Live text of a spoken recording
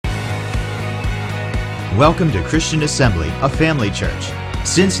Welcome to Christian Assembly, a family church.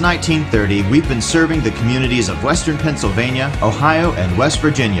 Since 1930, we've been serving the communities of Western Pennsylvania, Ohio, and West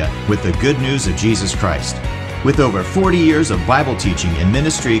Virginia with the good news of Jesus Christ. With over 40 years of Bible teaching and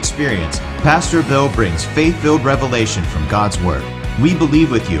ministry experience, Pastor Bill brings faith-filled revelation from God's Word. We believe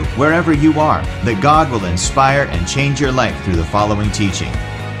with you, wherever you are, that God will inspire and change your life through the following teaching.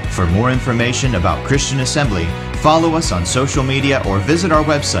 For more information about Christian Assembly, follow us on social media or visit our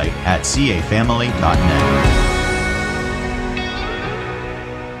website at cafamily.net.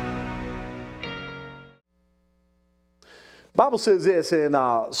 The Bible says this in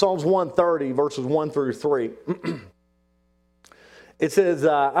Psalms 130, verses 1 through 3. It says,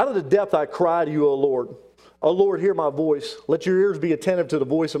 out of the depth I cry to you, O Lord. O Lord, hear my voice. Let your ears be attentive to the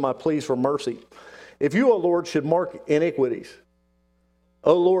voice of my pleas for mercy. If you, O Lord, should mark iniquities,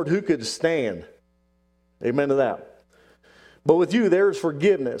 O Lord, who could stand? Amen to that. But with you there is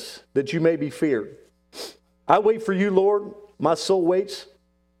forgiveness, that you may be feared. I wait for you, Lord. My soul waits,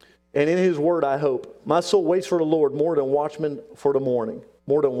 and in his word I hope. My soul waits for the Lord more than watchmen for the morning.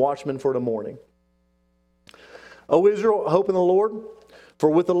 More than watchmen for the morning. O Israel, hope in the Lord. For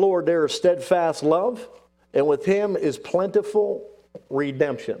with the Lord there is steadfast love, and with him is plentiful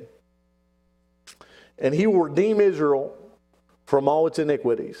redemption. And he will redeem Israel from all its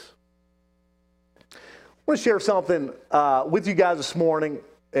iniquities. I want to share something with you guys this morning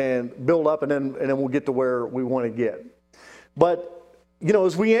and build up, and then we'll get to where we want to get. But, you know,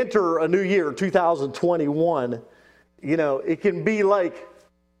 as we enter a new year, 2021, you know, it can be like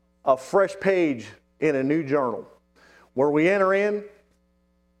a fresh page in a new journal where we enter in,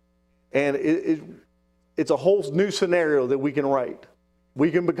 and it's a whole new scenario that we can write. We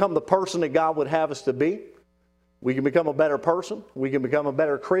can become the person that God would have us to be. We can become a better person. We can become a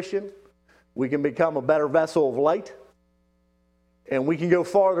better Christian. We can become a better vessel of light. And we can go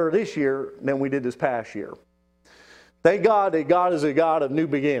farther this year than we did this past year. Thank God that God is a God of new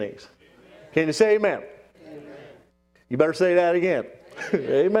beginnings. Can you say amen? Amen. You better say that again.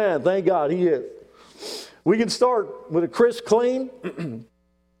 Amen. Thank God he is. We can start with a crisp, clean,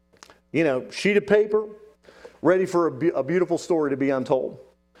 sheet of paper, ready for a beautiful story to be untold.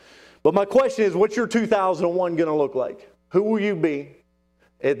 But my question is, what's your 2001 going to look like? Who will you be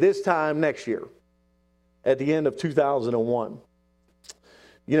at this time next year, at the end of 2001?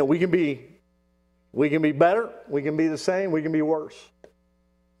 You know, we can be better, we can be the same, we can be worse.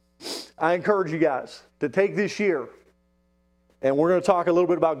 I encourage you guys to take this year, and we're going to talk a little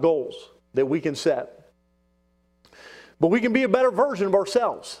bit about goals that we can set. But we can be a better version of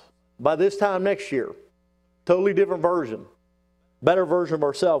ourselves by this time next year. Totally different version. Better version of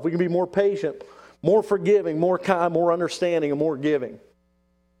ourselves. We can be more patient, more forgiving, more kind, more understanding, and more giving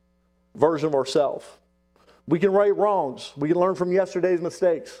version of ourselves. We can right wrongs. We can learn from yesterday's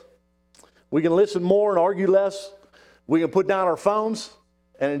mistakes. We can listen more and argue less. We can put down our phones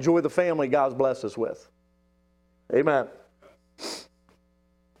and enjoy the family God's blessed us with. Amen.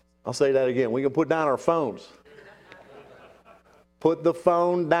 I'll say that again. We can put down our phones. Put the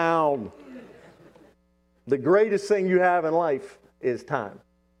phone down. The greatest thing you have in life is time.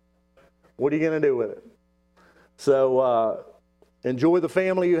 What are you going to do with it? So enjoy the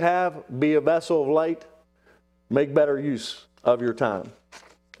family you have. Be a vessel of light. Make better use of your time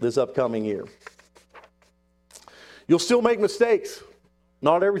this upcoming year. You'll still make mistakes.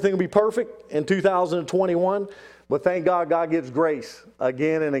 Not everything will be perfect in 2021, but thank God, God gives grace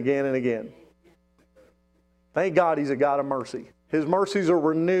again and again and again. Thank God he's a God of mercy. His mercies are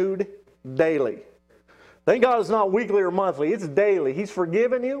renewed daily. Thank God it's not weekly or monthly. It's daily. He's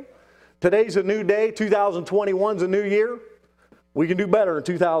forgiven you. Today's a new day. 2021's a new year. We can do better in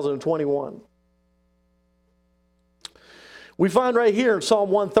 2021. We find right here in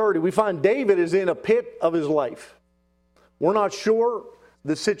Psalm 130, we find David is in a pit of his life. We're not sure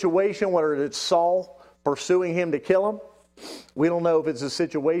the situation, whether it's Saul pursuing him to kill him. We don't know if it's a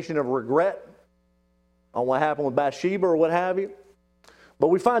situation of regret on what happened with Bathsheba or what have you. But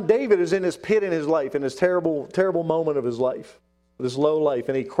we find David is in this pit in his life, in this terrible, terrible moment of his life, this low life,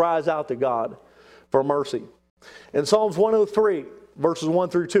 and he cries out to God for mercy. In Psalms 103, verses 1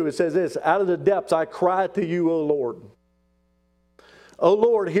 through 2, it says this, out of the depths I cry to you, O Lord. O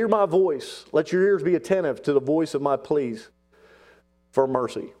Lord, hear my voice. Let your ears be attentive to the voice of my pleas for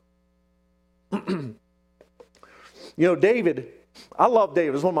mercy. You know, David, I love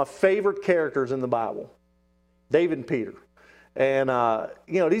David. He's one of my favorite characters in the Bible. David and Peter. And,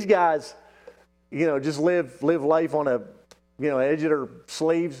 these guys, just live life on a, edge of their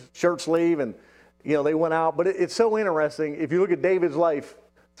sleeves, shirt sleeve, and, they went out. But it's so interesting. If you look at David's life,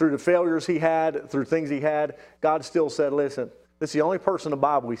 through the failures he had, through things he had, God still said, listen, this is the only person in the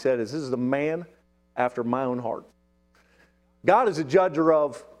Bible he said is, this is the man after my own heart. God is a judger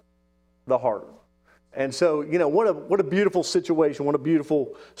of the heart. And so, what a beautiful situation, what a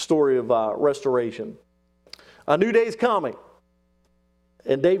beautiful story of restoration. A new day is coming.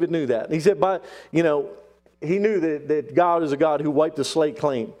 And David knew that. And he said, he knew that God is a God who wiped the slate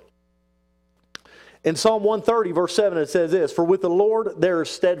clean. In Psalm 130, verse 7, it says this, "For with the Lord there is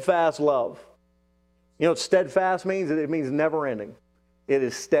steadfast love." You know what steadfast means? It means never ending. It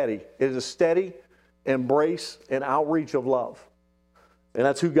is steady. It is a steady embrace and outreach of love. And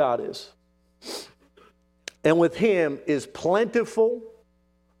that's who God is. And with Him is plentiful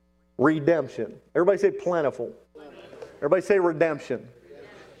redemption. Everybody say plentiful. Everybody say redemption.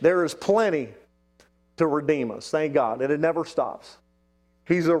 There is plenty to redeem us. Thank God. And it never stops.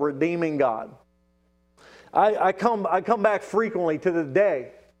 He's a redeeming God. I come back frequently to the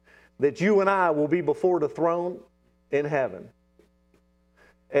day that you and I will be before the throne in heaven.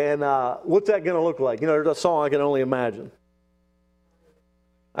 And what's that going to look like? There's a song I can only imagine.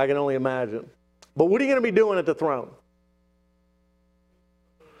 I can only imagine. But what are you going to be doing at the throne?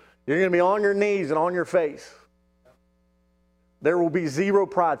 You're going to be on your knees and on your face. There will be zero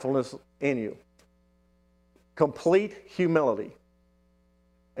pridefulness in you. Complete humility.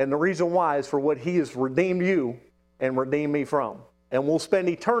 And the reason why is for what He has redeemed you and redeemed me from. And we'll spend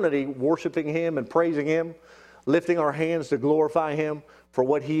eternity worshiping Him and praising Him, lifting our hands to glorify Him for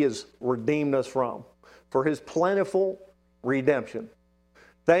what He has redeemed us from, for His plentiful redemption.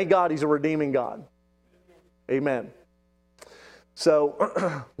 Thank God He's a redeeming God. Amen.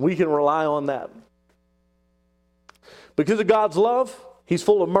 So we can rely on that. Because of God's love, He's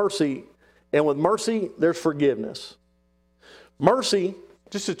full of mercy. And with mercy, there's forgiveness. Mercy,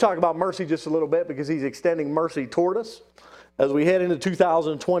 just to talk about mercy just a little bit, because He's extending mercy toward us as we head into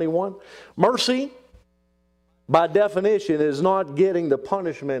 2021. Mercy, by definition, is not getting the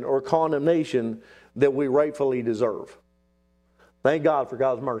punishment or condemnation that we rightfully deserve. Thank God for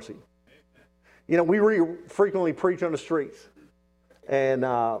God's mercy. We frequently preach on the streets. And,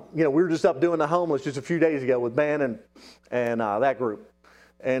 we were just up doing the homeless just a few days ago with Ben and that group.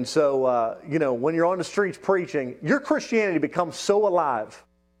 And so, when you're on the streets preaching, your Christianity becomes so alive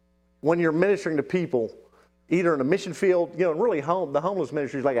when you're ministering to people, either in a mission field, and really the homeless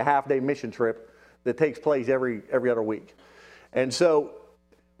ministry is like a half-day mission trip that takes place every other week. And so,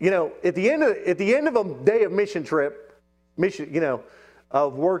 at the end of a day of mission trip,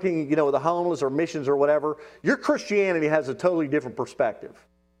 of working, with the homeless or missions or whatever, your Christianity has a totally different perspective.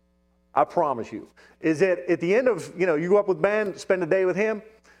 I promise you. Is that at the end of, you go up with Ben, spend a day with him,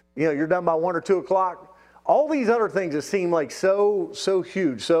 you're done by 1 or 2 o'clock. All these other things that seem like so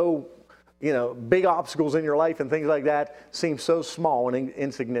huge, so, big obstacles in your life and things like that seem so small and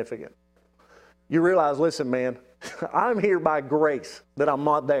insignificant. You realize, listen, man, I'm here by grace that I'm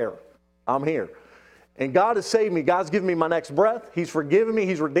not there. I'm here. And God has saved me. God's given me my next breath. He's forgiven me.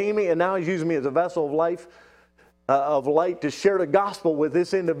 He's redeemed me. And now He's using me as a vessel of life, of light to share the gospel with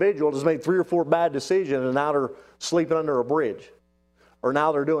this individual that's made 3 or 4 bad decisions and now they're sleeping under a bridge. Or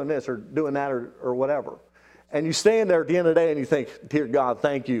now they're doing this or doing that or whatever. And you stand there at the end of the day and you think, dear God,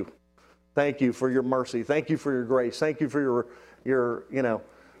 thank you. Thank you for your mercy. Thank you for your grace. Thank you for your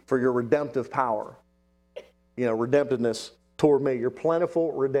for your redemptive power. Redemptiveness toward me, your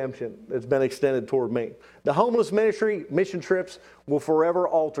plentiful redemption that's been extended toward me. The homeless ministry, mission trips will forever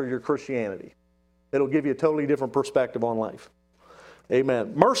alter your Christianity. It'll give you a totally different perspective on life.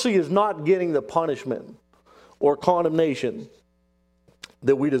 Amen. Mercy is not getting the punishment or condemnation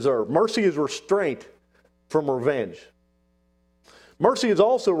that we deserve. Mercy is restraint from revenge. Mercy is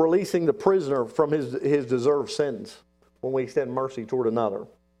also releasing the prisoner from his deserved sentence when we extend mercy toward another.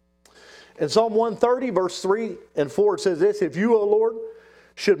 In Psalm 130, verse 3 and 4, it says this, "If you, O Lord,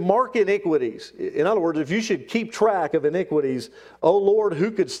 should mark iniquities," in other words, if you should keep track of iniquities, "O Lord, who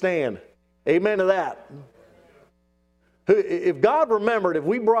could stand?" Amen to that. If God remembered, if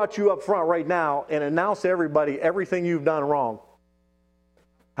we brought you up front right now and announced to everybody everything you've done wrong,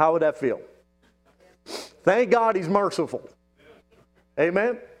 how would that feel? Thank God He's merciful.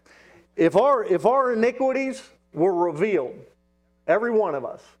 Amen? If our iniquities were revealed, every one of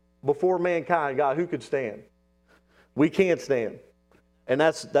us, before mankind, God, who could stand? We can't stand. And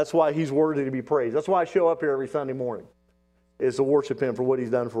that's why He's worthy to be praised. That's why I show up here every Sunday morning, is to worship Him for what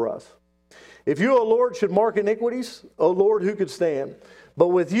He's done for us. If you, O Lord, should mark iniquities, O Lord, who could stand? But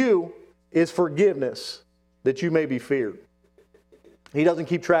with you is forgiveness, that you may be feared. He doesn't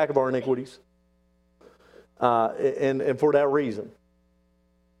keep track of our iniquities. And for that reason,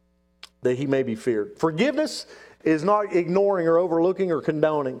 that He may be feared. Forgiveness is not ignoring or overlooking or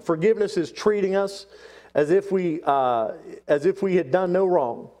condoning. Forgiveness is treating us as if we had done no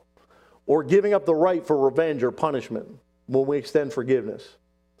wrong, or giving up the right for revenge or punishment when we extend forgiveness.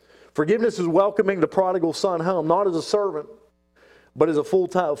 Forgiveness is welcoming the prodigal son home, not as a servant, but as a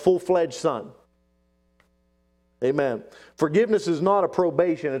full-fledged son. Amen. Forgiveness is not a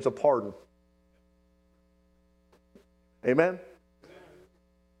probation, it's a pardon. Amen?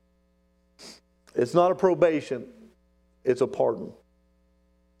 It's not a probation, it's a pardon.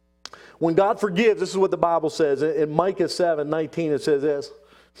 When God forgives, this is what the Bible says. In Micah 7:19 it says this.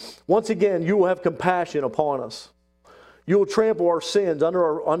 Once again, you will have compassion upon us. You will trample our sins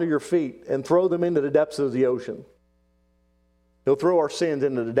under your feet and throw them into the depths of the ocean. He'll throw our sins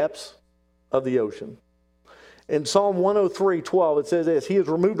into the depths of the ocean. In Psalm 103:12 it says this. He has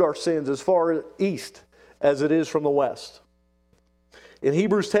removed our sins as far east as it is from the west. In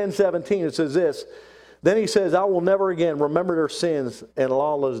Hebrews 10:17 it says this. Then he says, I will never again remember their sins and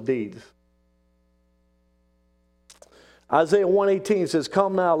lawless deeds. Isaiah 1:18 says,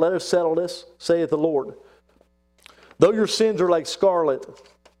 come now, let us settle this, saith the Lord. Though your sins are like scarlet,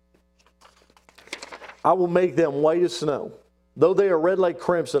 I will make them white as snow. Though they are red like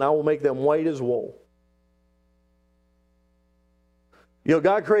crimson, I will make them white as wool. You know,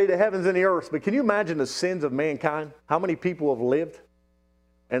 God created the heavens and the earth, but can you imagine the sins of mankind? How many people have lived?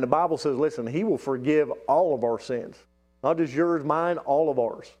 And the Bible says, listen, He will forgive all of our sins. Not just yours, mine, all of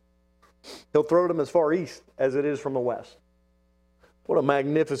ours. He'll throw them as far east as it is from the west. What a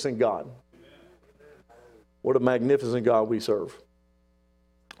magnificent God. What a magnificent God we serve.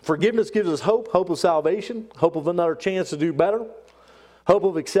 Forgiveness gives us hope, hope of salvation, hope of another chance to do better, hope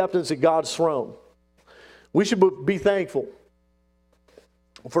of acceptance at God's throne. We should be thankful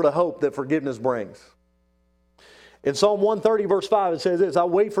for the hope that forgiveness brings. In Psalm 130, verse 5, it says this, I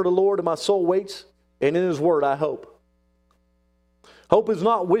wait for the Lord and my soul waits, and in His word I hope. Hope is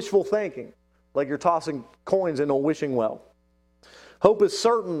not wishful thinking, like you're tossing coins into a wishing well. Hope is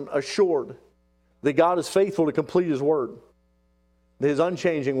certain, assured, that God is faithful to complete His word. His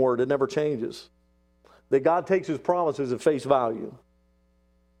unchanging word, it never changes. That God takes His promises at face value.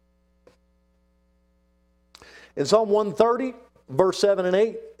 In Psalm 130, verse 7 and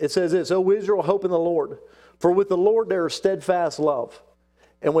 8, it says this, O Israel, hope in the Lord. For with the Lord there is steadfast love,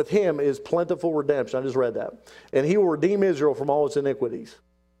 and with Him is plentiful redemption. I just read that. And He will redeem Israel from all its iniquities.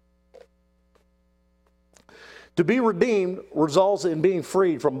 To be redeemed results in being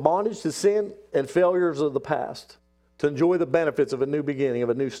freed from bondage to sin and failures of the past, to enjoy the benefits of a new beginning,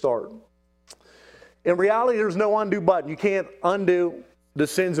 of a new start. In reality, there's no undo button. You can't undo the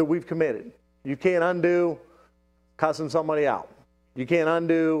sins that we've committed. You can't undo cussing somebody out. You can't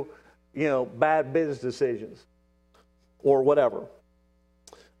undo, bad business decisions or whatever.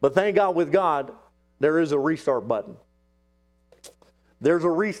 But thank God with God, there is a restart button. There's a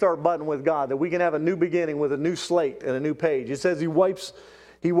restart button with God that we can have a new beginning with a new slate and a new page. It says He wipes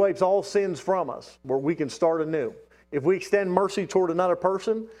all sins from us where we can start anew. If we extend mercy toward another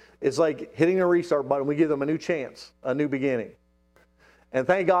person, it's like hitting a restart button. We give them a new chance, a new beginning. And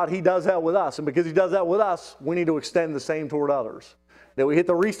thank God He does that with us. And because He does that with us, we need to extend the same toward others. That we hit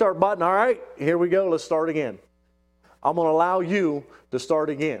the restart button. All right, here we go. Let's start again. I'm going to allow you to start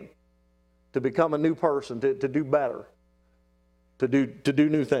again, to become a new person, to do better, to do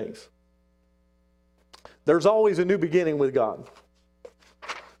new things. There's always a new beginning with God.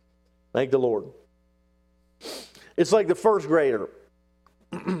 Thank the Lord. It's like the first grader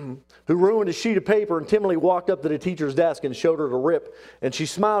who ruined a sheet of paper and timidly walked up to the teacher's desk and showed her the rip. And she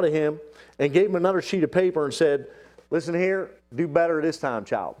smiled at him and gave him another sheet of paper and said, listen here, do better this time,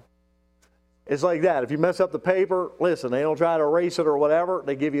 child. It's like that. If you mess up the paper, listen, they don't try to erase it or whatever.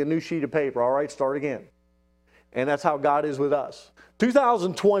 They give you a new sheet of paper. All right, start again. And that's how God is with us.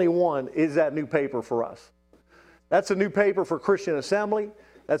 2021 is that new paper for us. That's a new paper for Christian Assembly.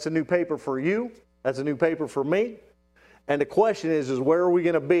 That's a new paper for you. That's a new paper for me. And the question is where are we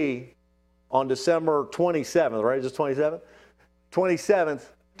going to be on December 27th, right? Is this 27th? 27th,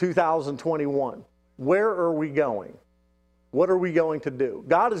 2021. Where are we going? What are we going to do?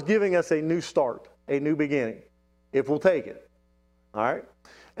 God is giving us a new start, a new beginning, if we'll take it. All right?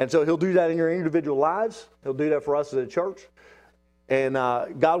 And so He'll do that in your individual lives. He'll do that for us as a church. And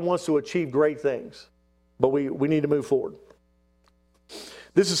God wants to achieve great things. But we need to move forward.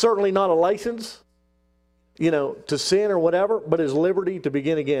 This is certainly not a license, to sin or whatever, but is liberty to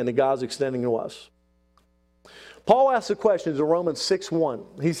begin again that God's extending to us. Paul asked the questions in Romans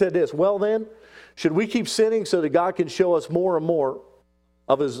 6:1. He said this, well then, should we keep sinning so that God can show us more and more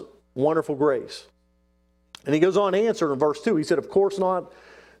of His wonderful grace? And he goes on to answer in verse 2. He said, of course not,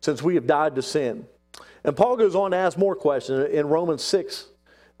 since we have died to sin. And Paul goes on to ask more questions in Romans 6,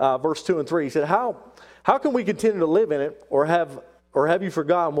 verse 2 and 3. He said, how can we continue to live in it or have or have you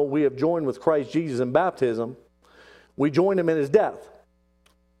forgotten what we have joined with Christ Jesus in baptism? We joined him in his death.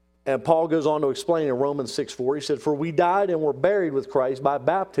 And Paul goes on to explain in Romans 6:4, he said, for we died and were buried with Christ by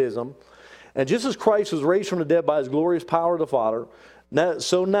baptism, and just as Christ was raised from the dead by his glorious power of the Father,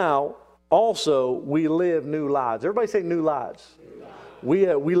 so now also we live new lives. Everybody say new lives. We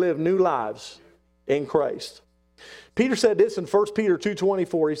live new lives in Christ. Peter said this in 1 Peter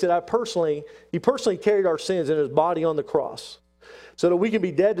 2:24. He said, he personally carried our sins in his body on the cross so that we can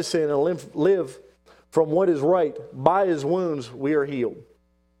be dead to sin and live from what is right. By his wounds we are healed.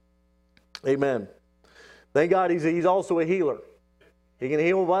 Amen. Thank God he's also a healer. He can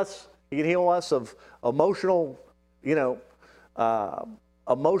heal us. He can heal us of emotional,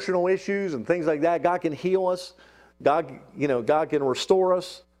 emotional issues and things like that. God can heal us. God can restore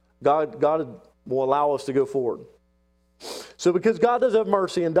us. God will allow us to go forward. So because God does have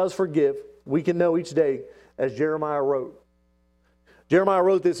mercy and does forgive, we can know each day, as Jeremiah wrote. Jeremiah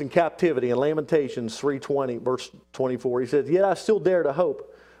wrote this in captivity in Lamentations 3:20, verse 24. He says, yet I still dare to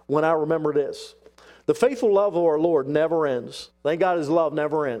hope when I remember this. The faithful love of our Lord never ends. Thank God his love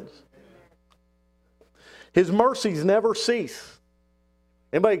never ends. His mercies never cease.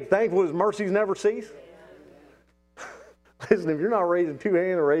 Anybody thankful his mercies never cease? Listen, if you're not raising two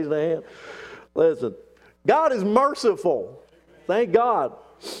hands or raising a hand, listen. God is merciful. Thank God.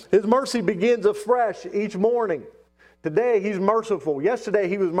 His mercy begins afresh each morning. Today, he's merciful. Yesterday,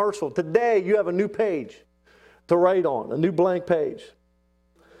 he was merciful. Today, you have a new page to write on, a new blank page.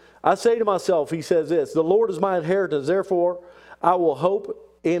 I say to myself, he says this, the Lord is my inheritance, therefore I will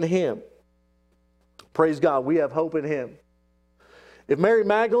hope in him. Praise God, we have hope in him. If Mary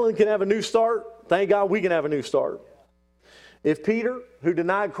Magdalene can have a new start, thank God we can have a new start. If Peter, who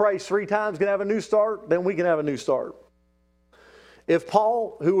denied Christ 3 times, can have a new start, then we can have a new start. If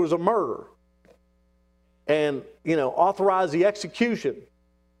Paul, who was a murderer, and authorized the execution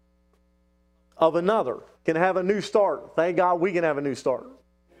of another, can have a new start, thank God we can have a new start.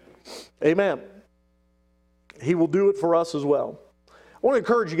 Amen. He will do it for us as well. I want to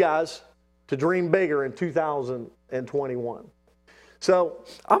encourage you guys to dream bigger in 2021. So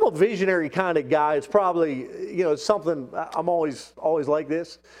I'm a visionary kind of guy. It's probably, it's something I'm always like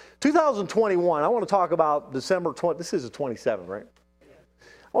this. 2021, I want to talk about December 20. This is the 27th, right?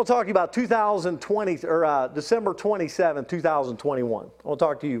 I want to talk to you about 2020 or December 27, 2021. I want to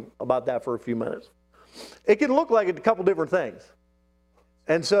talk to you about that for a few minutes. It can look like a couple different things.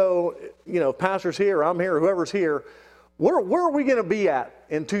 And so, if pastor's here, I'm here, whoever's here, where are we going to be at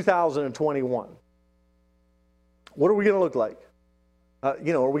in 2021? What are we going to look like? Are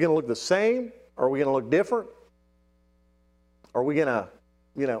we going to look the same? Are we going to look different? Are we going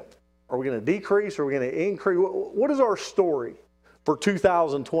to decrease? Are we going to increase? What is our story for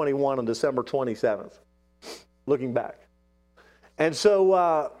 2021 on December 27th? Looking back. And so,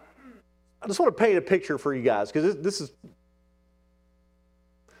 I just want to paint a picture for you guys, because this is,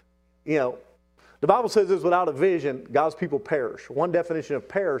 the Bible says this, without a vision, God's people perish. One definition of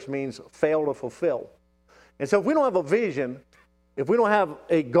perish means fail to fulfill. And so if we don't have a vision, if we don't have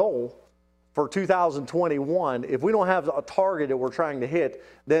a goal for 2021, if we don't have a target that we're trying to hit,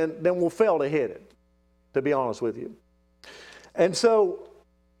 then we'll fail to hit it, to be honest with you. And so,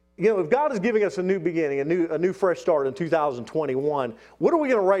 if God is giving us a new beginning, a new fresh start in 2021, what are we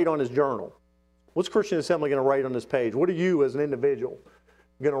going to write on this journal? What's Christian Assembly going to write on this page? What are you as an individual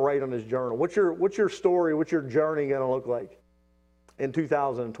going to write on this journal? What's your story, what's your journey going to look like in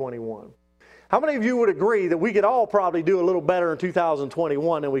 2021? How many of you would agree that we could all probably do a little better in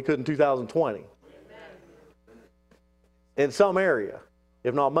 2021 than we could in 2020? Amen. In some area,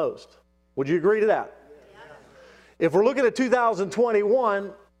 if not most. Would you agree to that? Yeah. If we're looking at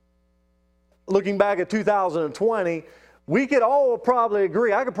 2021, looking back at 2020, we could all probably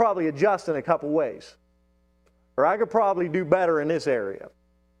agree, I could probably adjust in a couple ways. Or I could probably do better in this area.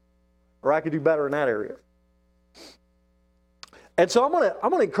 Or I could do better in that area. And so I'm going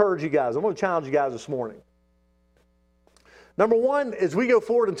to encourage you guys. I'm going to challenge you guys this morning. Number one, as we go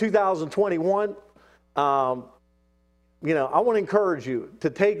forward in 2021, I want to encourage you to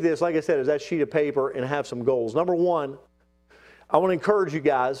take this, like I said, as that sheet of paper and have some goals. Number one, I want to encourage you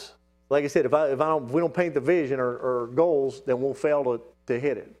guys. Like I said, if we don't paint the vision or goals, then we'll fail to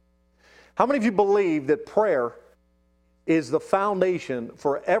hit it. How many of you believe that prayer is the foundation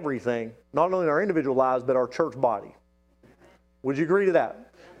for everything, not only in our individual lives, but our church body? Would you agree to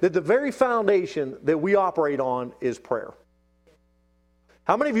that? That the very foundation that we operate on is prayer.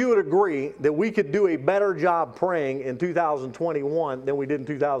 How many of you would agree that we could do a better job praying in 2021 than we did in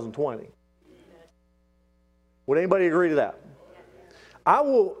 2020? Would anybody agree to that? I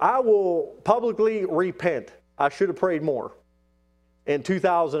will publicly repent. I should have prayed more in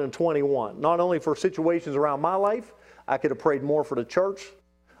 2021. Not only for situations around my life, I could have prayed more for the church.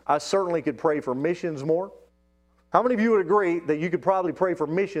 I certainly could pray for missions more. How many of you would agree that you could probably pray for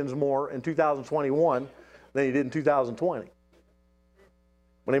missions more in 2021 than you did in 2020?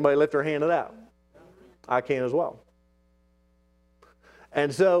 Would anybody lift their hand to that? I can as well.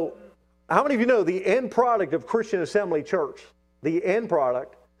 And so, how many of you know the end product of Christian Assembly Church, the end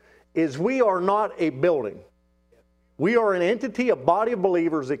product, is we are not a building. We are an entity, a body of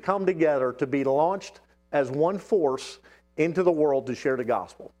believers that come together to be launched as one force into the world to share the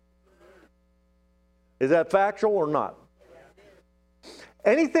gospel. Is that factual or not?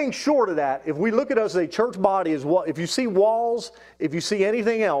 Anything short of that, if we look at us as a church body, as well, if you see walls, if you see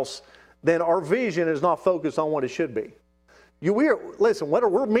anything else, then our vision is not focused on what it should be. Listen, whether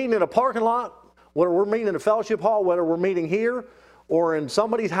we're meeting in a parking lot, whether we're meeting in a fellowship hall, whether we're meeting here or in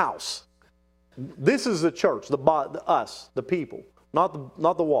somebody's house, this is the church, us, the people, not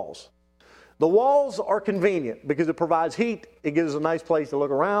the walls. The walls are convenient because it provides heat. It gives us a nice place to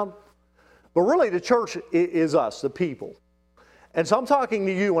look around. But really, the church is us, the people. And so I'm talking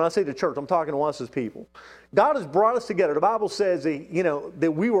to you, when I say the church, I'm talking to us as people. God has brought us together. The Bible says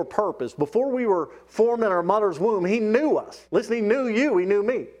that we were purposed. Before we were formed in our mother's womb, He knew us. Listen, He knew you, He knew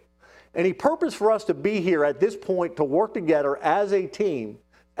me. And He purposed for us to be here at this point to work together as a team,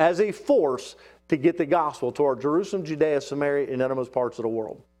 as a force, to get the gospel to our Jerusalem, Judea, Samaria, and uttermost parts of the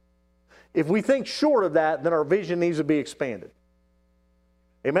world. If we think short of that, then our vision needs to be expanded.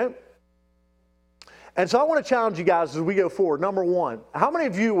 Amen? And so I want to challenge you guys as we go forward. Number one, how many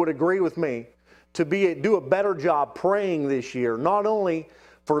of you would agree with me to do a better job praying this year, not only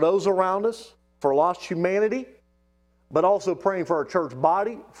for those around us, for lost humanity, but also praying for our church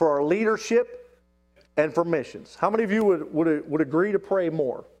body, for our leadership, and for missions? How many of you would agree to pray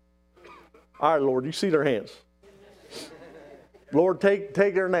more? All right, Lord, you see their hands. Lord, take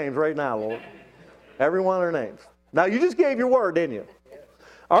their names right now, Lord. Every one of their names. Now, you just gave your word, didn't you?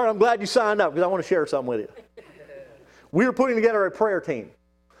 All right, I'm glad you signed up because I want to share something with you. We are putting together a prayer team.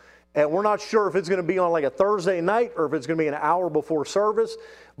 And we're not sure if it's going to be on like a Thursday night or if it's going to be an hour before service.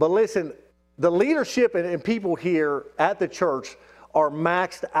 But listen, the leadership and people here at the church are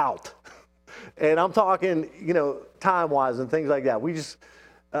maxed out. And I'm talking, time-wise and things like that. We just,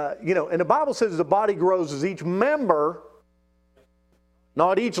 and the Bible says the body grows as each member,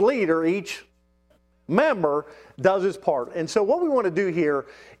 not each leader, each member does his part. And so what we want to do here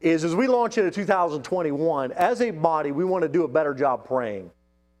is, as we launch into 2021, as a body, we want to do a better job praying.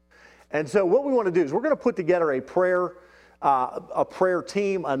 And so what we want to do is we're going to put together a prayer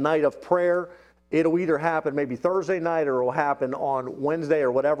team, a night of prayer. It'll either happen maybe Thursday night or it'll happen on Wednesday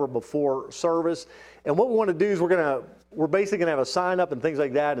or whatever before service. And what we want to do is we're basically going to have a sign up and things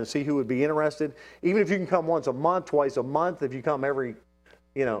like that and see who would be interested. Even if you can come once a month, twice a month, if you come every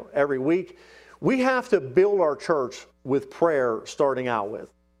week. We have to build our church with prayer starting out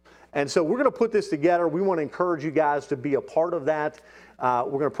with. And so we're going to put this together. We want to encourage you guys to be a part of that. We're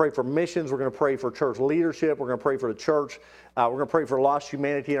going to pray for missions. We're going to pray for church leadership. We're going to pray for the church. We're going to pray for lost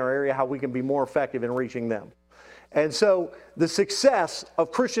humanity in our area, how we can be more effective in reaching them. And so the success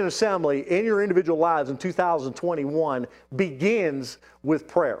of Christian Assembly in your individual lives in 2021 begins with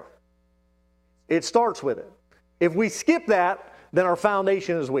prayer. It starts with it. If we skip that, then our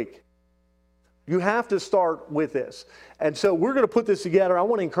foundation is weak. You have to start with this. And so we're going to put this together. I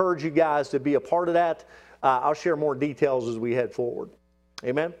want to encourage you guys to be a part of that. I'll share more details as we head forward.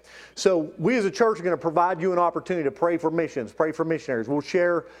 Amen? So we as a church are going to provide you an opportunity to pray for missions, pray for missionaries. We'll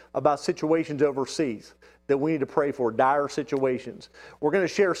share about situations overseas that we need to pray for, dire situations. We're going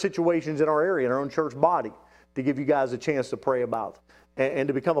to share situations in our area, in our own church body, to give you guys a chance to pray about and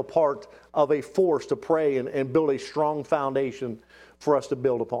to become a part of a force to pray and build a strong foundation for us to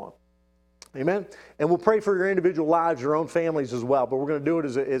build upon. Amen? And we'll pray for your individual lives, your own families as well, but we're going to do it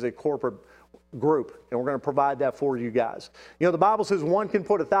as a corporate group, and we're going to provide that for you guys. The Bible says one can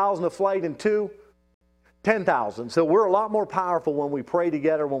put 1,000 to flight and two, 10,000. So we're a lot more powerful when we pray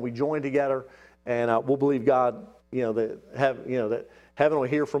together, when we join together, and we'll believe God, that heaven will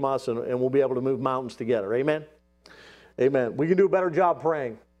hear from us, and we'll be able to move mountains together. Amen? Amen. We can do a better job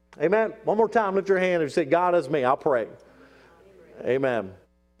praying. Amen? One more time, lift your hand and say, God is me, I'll pray. Amen.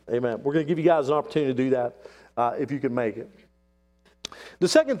 Amen. We're going to give you guys an opportunity to do that if you can make it. The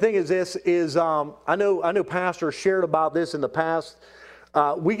second thing is this, I know pastors shared about this in the past.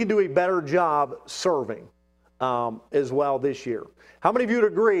 We can do a better job serving as well this year. How many of you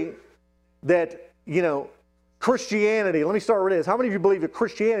would agree that, Christianity, let me start with this. How many of you believe that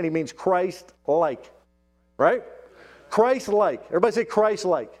Christianity means Christ-like? Right? Christ-like. Everybody say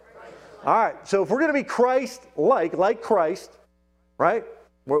Christ-like. All right. So if we're going to be Christ-like, like Christ, right?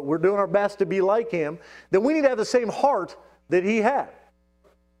 We're doing our best to be like him. Then we need to have the same heart that he had,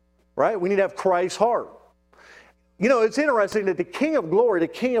 right? We need to have Christ's heart. You know, it's interesting that the King of glory, the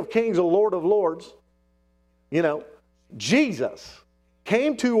King of kings, the Lord of lords, you know, Jesus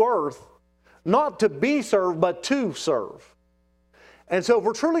came to earth not to be served, but to serve. And so if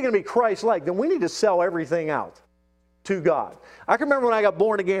we're truly going to be Christ-like, then we need to sell everything out to God. I can remember when I got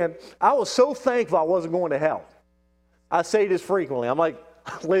born again, I was so thankful I wasn't going to hell. I say this frequently. I'm like,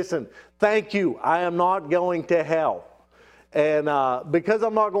 listen, thank you. I am not going to hell. And because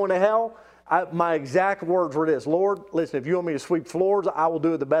I'm not going to hell, my exact words were this: Lord, listen, if you want me to sweep floors, I will do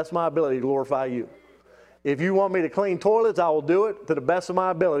it to the best of my ability to glorify you. If you want me to clean toilets, I will do it to the best of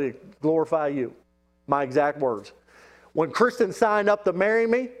my ability to glorify you. My exact words. When Kristen signed up to marry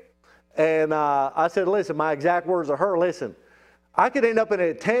me, and I said, listen, my exact words to her, listen, I could end up in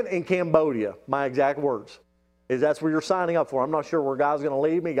a tent in Cambodia. My exact words is that's where you're signing up for. I'm not sure where God's going to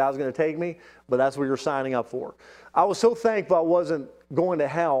lead me, God's going to take me, but that's where you're signing up for. I was so thankful I wasn't going to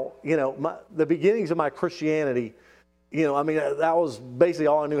hell. You know, the beginnings of my Christianity, you know, I mean, that was basically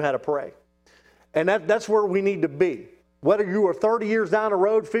all I knew how to pray. And that's where we need to be. Whether you are 30 years down the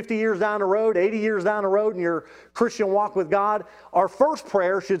road, 50 years down the road, 80 years down the road in your Christian walk with God, our first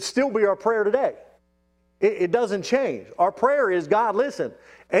prayer should still be our prayer today. It doesn't change. Our prayer is, God, listen,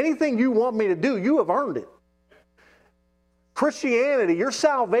 anything you want me to do, you have earned it. Christianity, your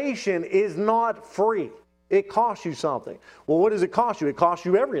salvation is not free. It costs you something. Well, what does it cost you? It costs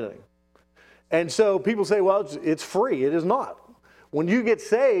you everything. And so people say, well, it's free. It is not. When you get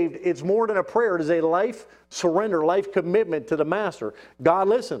saved, it's more than a prayer. It is a life surrender, life commitment to the Master. God,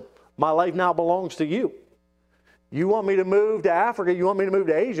 listen, my life now belongs to you. You want me to move to Africa, you want me to move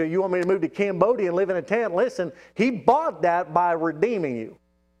to Asia, you want me to move to Cambodia and live in a tent. Listen, he bought that by redeeming you.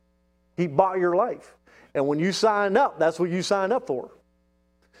 He bought your life. And when you signed up, that's what you signed up for.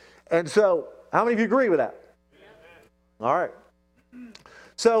 And so, how many of you agree with that? All right.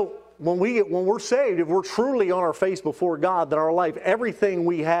 So, when we're saved, if we're truly on our face before God, then our life, everything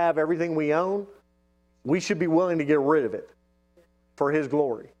we have, everything we own, we should be willing to get rid of it for his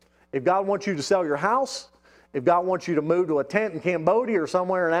glory. If God wants you to sell your house, if God wants you to move to a tent in Cambodia or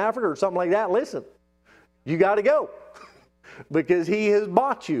somewhere in Africa or something like that, listen, you got to go because he has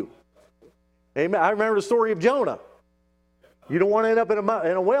bought you. Amen. I remember the story of Jonah. You don't want to end up in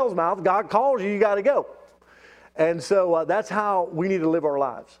a whale's mouth. God calls you, you got to go. And so that's how we need to live our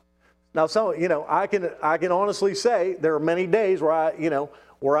lives. Now, I can honestly say there are many days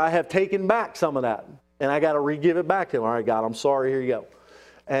where I have taken back some of that, and I got to re-give it back to him. All right, God, I'm sorry. Here you go.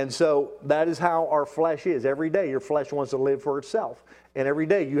 And so that is how our flesh is. Every day, your flesh wants to live for itself, and every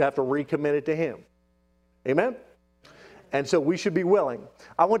day you have to recommit it to him. Amen. And so we should be willing.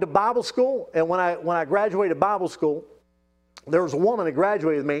 I went to Bible school, and when I graduated Bible school, there was a woman that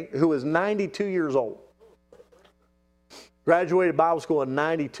graduated with me who was 92 years old. Graduated Bible school in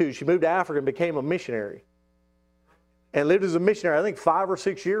 92. She moved to Africa and became a missionary. And lived as a missionary, I think 5 or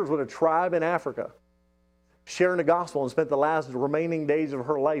 6 years with a tribe in Africa, sharing the gospel, and spent the last remaining days of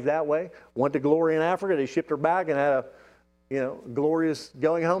her life that way. Went to Glory in Africa. They shipped her back and had a glorious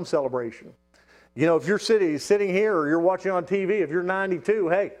going home celebration. You know, if you're sitting here or you're watching on TV, if you're 92,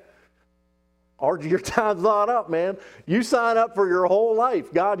 hey, your time's not up, man. You sign up for your whole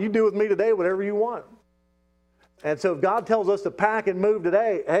life. God, you do with me today whatever you want. And so if God tells us to pack and move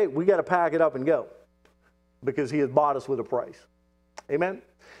today, hey, we got to pack it up and go because he has bought us with a price. Amen?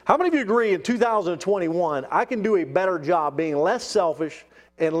 How many of you agree in 2021, I can do a better job being less selfish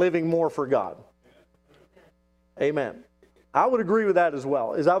and living more for God? Amen. I would agree with that as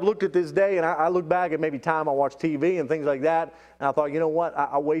well. As I've looked at this day and I look back at maybe time I watched TV and things like that, and I thought, you know what,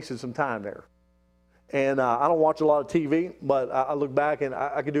 I wasted some time there. And I don't watch a lot of TV, but I look back and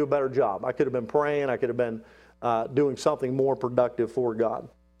I could do a better job. I could have been praying. I could have been doing something more productive for God.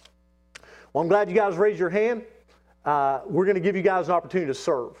 Well, I'm glad you guys raised your hand. We're going to give you guys an opportunity to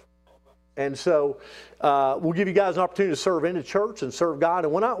serve. And so we'll give you guys an opportunity to serve in the church and serve God.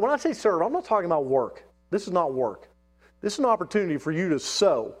 And when I say serve, I'm not talking about work. This is not work. This is an opportunity for you to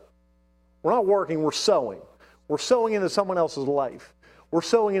sow. We're not working, we're sowing. We're sowing into someone else's life. We're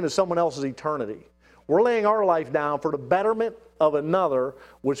sowing into someone else's eternity. We're laying our life down for the betterment of another,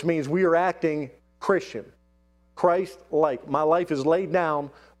 which means we are acting Christian, Christ-like. My life is laid down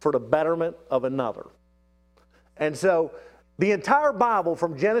for the betterment of another. And so the entire Bible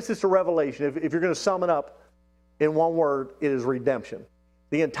from Genesis to Revelation, if you're going to sum it up in one word, it is redemption.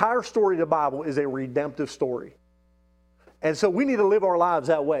 The entire story of the Bible is a redemptive story. And so we need to live our lives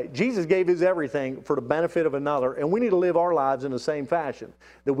that way. Jesus gave his everything for the benefit of another, and we need to live our lives in the same fashion.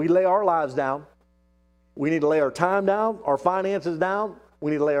 That we lay our lives down We need to lay our time down, our finances down.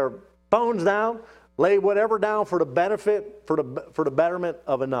 We need to lay our phones down, lay whatever down for the benefit, for the betterment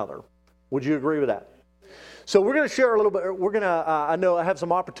of another. Would you agree with that? So we're going to share a little bit. We're going to, I know I have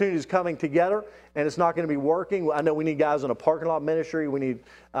some opportunities coming together, and it's not going to be working. I know we need guys in a parking lot ministry. We need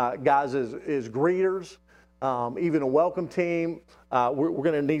guys as greeters, even a welcome team. We're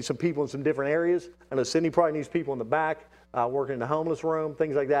going to need some people in some different areas. I know Sydney probably needs people in the back, working in the homeless room,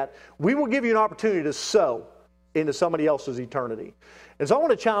 things like that. We will give you an opportunity to sow into somebody else's eternity. And so I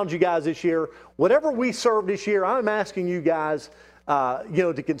want to challenge you guys this year. Whatever we serve this year, I'm asking you guys,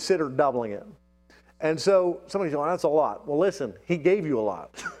 to consider doubling it. And so somebody's going, that's a lot. Well, listen, He gave you a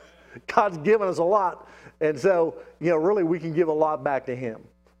lot. God's given us a lot. And so, really we can give a lot back to Him.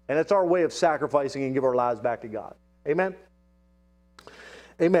 And it's our way of sacrificing and give our lives back to God. Amen?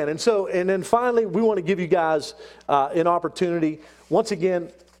 Amen. And then finally, we want to give you guys an opportunity. Once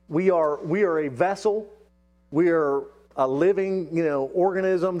again, we are a vessel. We are a living,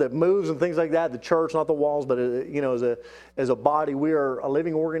 organism that moves and things like that. The church, not the walls, but as a body, we are a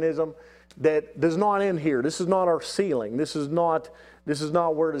living organism that does not end here. This is not our ceiling. This is not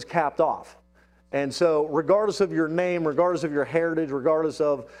where it is capped off. And so, regardless of your name, regardless of your heritage, regardless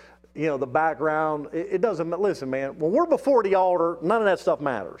of the background, it doesn't. Listen, man, when we're before the altar, none of that stuff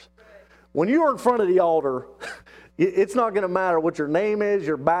matters. When you are in front of the altar, it's not going to matter what your name is,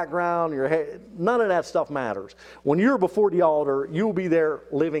 your background, none of that stuff matters. When you're before the altar, you'll be there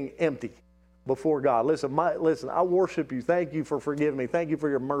living empty before God. Listen, I worship you. Thank you for forgiving me. Thank you for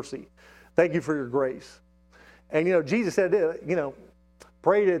your mercy. Thank you for your grace. And Jesus said,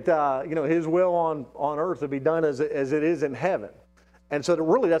 pray that His will on earth to be done as it is in heaven. And so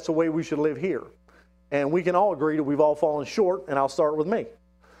really that's the way we should live here. And we can all agree that we've all fallen short, and I'll start with me,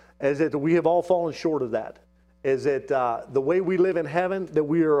 is that we have all fallen short of that. Is that the way we live in heaven, that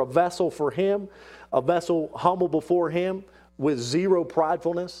we are a vessel for Him, a vessel humble before Him with zero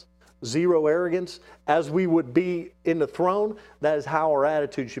pridefulness, zero arrogance, as we would be in the throne. That is how our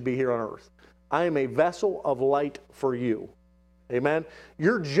attitude should be here on earth. I am a vessel of light for you. Amen?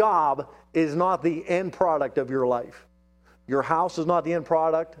 Your job is not the end product of your life. Your house is not the end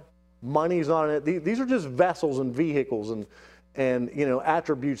product. Money is not in it. These are just vessels and vehicles and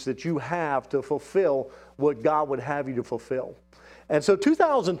attributes that you have to fulfill what God would have you to fulfill. And so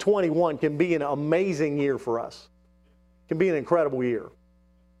 2021 can be an amazing year for us. It can be an incredible year.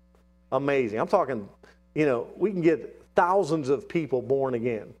 Amazing. I'm talking, we can get thousands of people born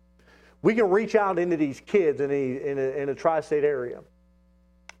again. We can reach out into these kids in the tri-state area,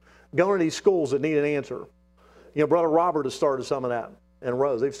 going to these schools that need an answer. Brother Robert has started some of that, and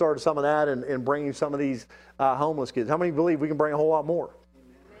Rose. They've started some of that and bringing some of these homeless kids. How many believe we can bring a whole lot more?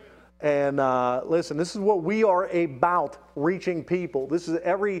 And listen, this is what we are about, reaching people. This is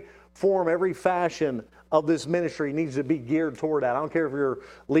every form, every fashion of this ministry needs to be geared toward that. I don't care if you're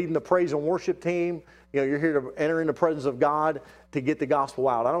leading the praise and worship team, you're here to enter in the presence of God to get the gospel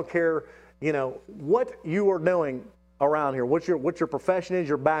out. I don't care, what you are doing around here, what your profession is,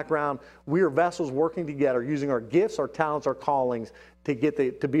 your background. We are vessels working together, using our gifts, our talents, our callings to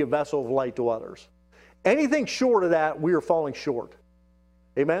be a vessel of light to others. Anything short of that, we are falling short.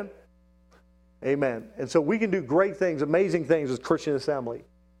 Amen? Amen. And so we can do great things, amazing things as Christian Assembly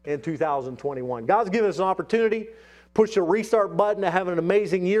in 2021. God's given us an opportunity. Push the restart button to have an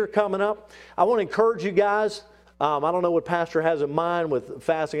amazing year coming up. I want to encourage you guys. I don't know what Pastor has in mind with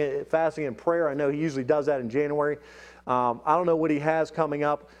fasting and prayer. I know he usually does that in January. I don't know what he has coming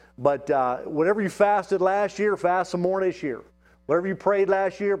up. But whatever you fasted last year, fast some more this year. Whatever you prayed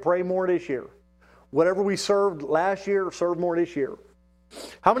last year, pray more this year. Whatever we served last year, serve more this year.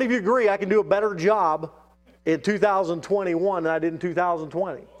 How many of you agree I can do a better job in 2021 than I did in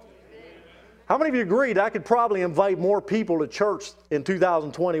 2020? How many of you agree that I could probably invite more people to church in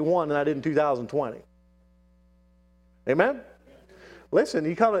 2021 than I did in 2020? Amen? Listen,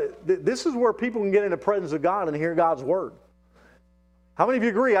 this is where people can get in the presence of God and hear God's word. How many of you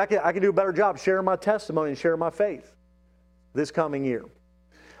agree I can do a better job sharing my testimony and sharing my faith this coming year?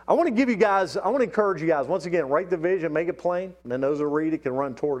 I want to encourage you guys, once again, write the vision, make it plain, and then those who read it can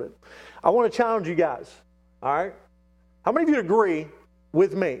run toward it. I want to challenge you guys, all right? How many of you agree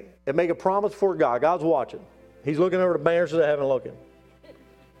with me and make a promise before God? God's watching. He's looking over the banners of heaven looking.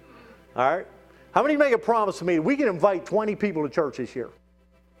 All right? How many make a promise to me? We can invite 20 people to church this year.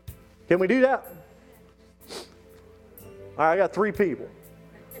 Can we do that? All right, I got 3 people.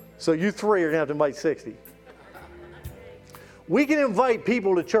 So you 3 are going to have to invite 60. We can invite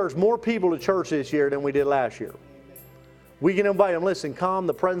people to church, more people to church this year than we did last year. We can invite them. Listen, come,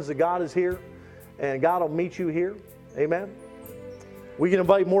 the presence of God is here, and God will meet you here. Amen? We can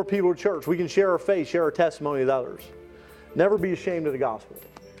invite more people to church. We can share our faith, share our testimony with others. Never be ashamed of the gospel.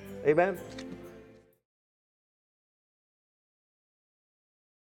 Amen?